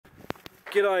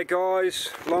G'day guys,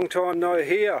 long time no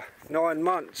here, 9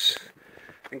 months.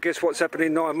 And guess what's happened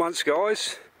in 9 months,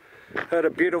 guys? Had a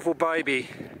beautiful baby,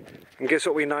 and guess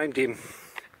what we named him?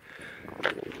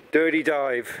 Dirty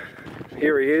Dave.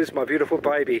 Here he is, my beautiful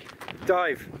baby.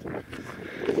 Dave.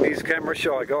 He's camera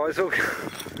shy, guys. Look,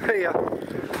 here.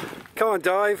 Come on,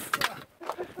 Dave.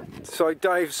 So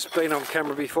Dave's been on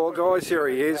camera before, guys. Here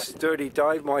he is, Dirty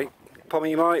Dave, my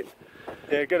pommy mate.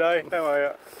 Yeah, g'day. How are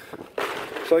you?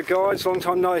 So guys, long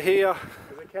time no here.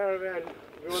 There's a caravan.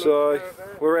 So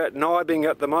we're at Nibing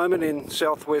at the moment in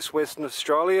southwest Western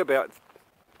Australia, about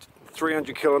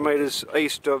 300 kilometres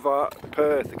east of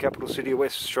Perth, the capital city of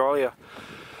West Australia.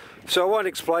 So I won't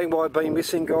explain why I've been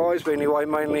missing, guys, but anyway,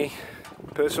 mainly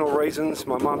personal reasons.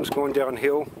 My mum's gone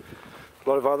downhill, a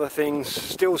lot of other things.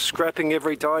 Still scrapping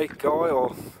every day, guy,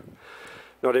 or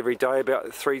not every day,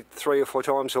 about three or four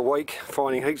times a week,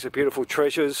 finding heaps of beautiful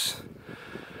treasures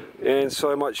and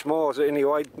so much more. So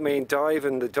anyway, me and Dave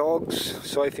and the dogs,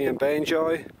 Sophie and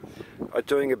Banjo, are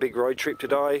doing a big road trip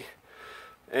today,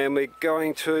 and we're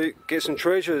going to get some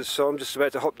treasures. So I'm just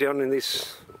about to hop down in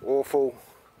this awful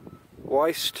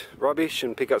waste rubbish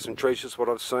and pick up some treasures, what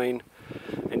I've seen,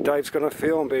 and Dave's going to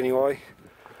film. But anyway,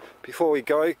 before we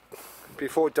go,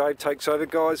 before Dave takes over,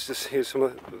 guys, just here's some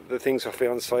of the things I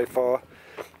found so far.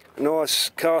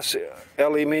 Nice cast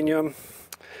aluminium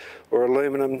or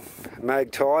aluminum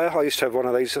mag tyre. I used to have one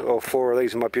of these, or 4 of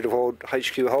these, in my beautiful old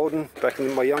HQ Holden back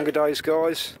in my younger days,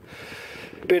 guys.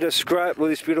 Bit of scrap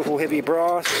with this beautiful heavy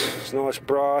brass. It's nice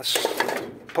brass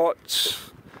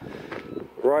pots,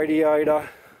 radiator,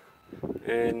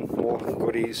 and more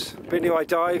goodies. But anyway,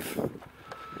 Dave,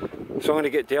 so I'm going to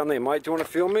get down there, mate. Do you want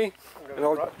to film me? And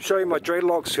I'll show you my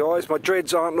dreadlocks, guys. My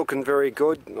dreads aren't looking very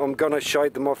good. I'm going to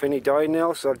shave them off any day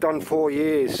now. So I've done 4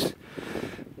 years,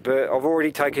 but I've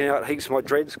already taken out heaps of my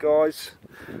dreads, guys.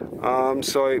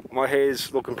 So my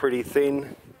hair's looking pretty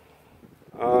thin.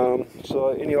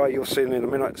 So anyway, you'll see them in a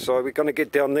minute. So we're going to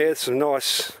get down there. Some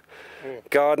nice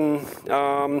garden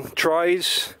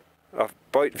trays, a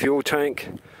boat fuel tank,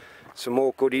 some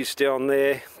more goodies down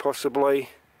there,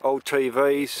 possibly old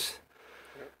TVs,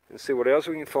 and see what else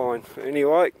we can find.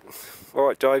 Anyway,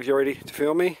 alright Dave, you ready to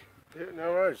film me? Yeah,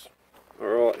 no worries.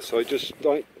 Alright, so just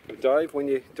don't, Dave, when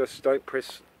you just don't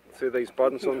press through these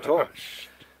buttons on top.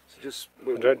 So just,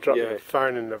 Don't drop the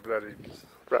phone in the bloody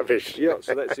rubbish. Yeah,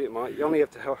 so that's it, mate. You only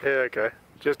have to help. Yeah, okay.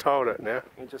 Just hold it now.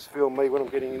 And just film me when I'm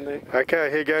getting in there. Okay,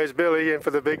 here goes Billy in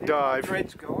for the big dive.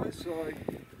 Dreads, guys. So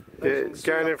It's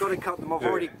going I've got to cut them. I've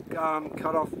already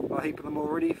cut off a heap of them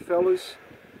already, fellas.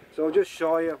 So I'll just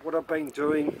show you what I've been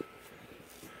doing.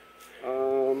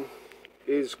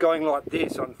 Is going like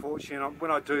this, unfortunately. When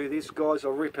I do this, guys,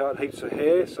 I'll rip out heaps of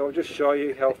hair. So I'll just show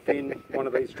you how thin one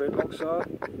of these dreadlocks are.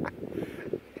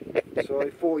 So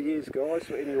 4 years, guys.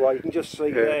 So anyway, you can just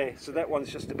see there. So that one's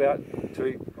just about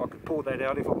to, I could pull that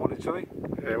out if I wanted to.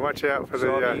 Yeah, watch out for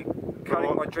so the... I'll be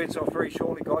cutting my dreads off very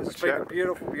shortly, guys. It's been a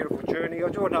beautiful, beautiful journey. I'll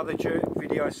do another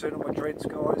video soon on my dreads,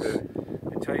 guys,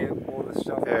 and tell you all the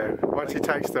stuff. Yeah, once he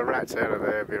takes the rats out of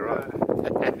there, it'll be right.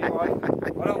 Anyway,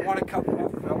 I don't want to cut them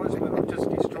off, fellas, but I've just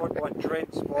destroyed my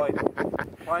dreads by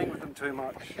playing with them too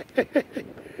much.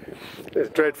 It's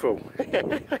dreadful.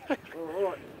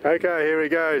 Alright. Okay, here he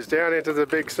goes, down into the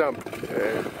big sump.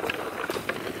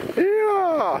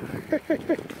 Yeah!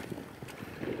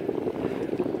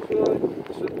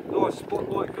 It's a nice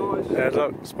spotlight, guys. Yeah,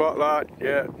 look, spotlight,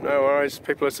 yeah, no worries.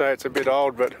 People say it's a bit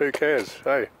old, but who cares?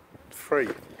 Hey, it's free.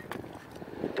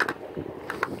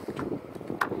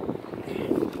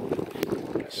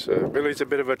 So Billy's a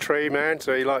bit of a tree man,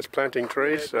 so he likes planting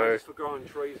trees. Yeah, so for growing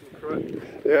trees and fruit.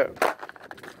 yeah,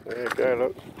 there you go.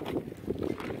 Look,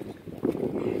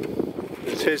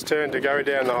 it's his turn to go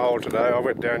down the hole today. I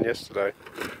went down yesterday.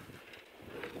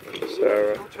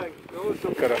 So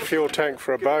got a fuel tank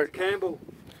for a boat.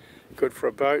 Good for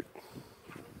a boat.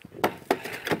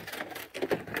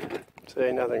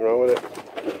 See, nothing wrong with it.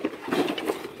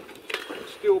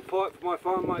 Steel pipe for my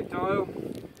phone, mate, Dale.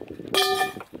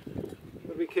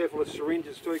 Gotta be careful of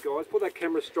syringes too, guys. Put that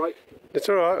camera straight. It's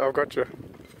alright, I've got you.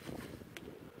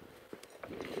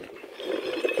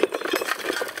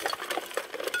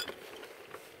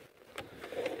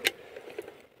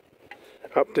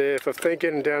 Up there for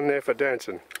thinking, down there for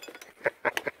dancing.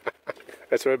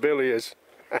 That's where Billy is.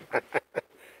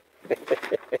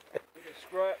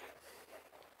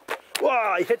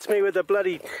 Wow, he hits me with a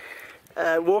bloody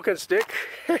walking stick.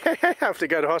 I have to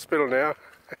go to hospital now.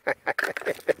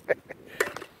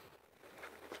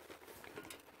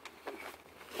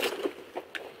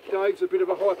 Dave's a bit of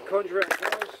a hypochondriac,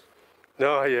 guys.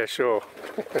 Oh yeah, sure.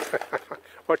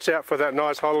 Watch out for that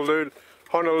nice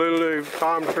Honolulu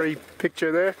palm tree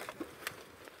picture there.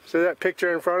 See that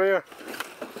picture in front of you?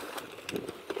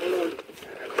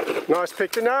 Nice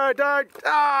picture. No, don't!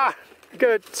 Ah! You're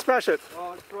gonna smash it.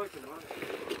 Oh, it's broken,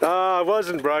 mate. Ah, it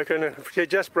wasn't broken. You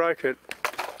just broke it.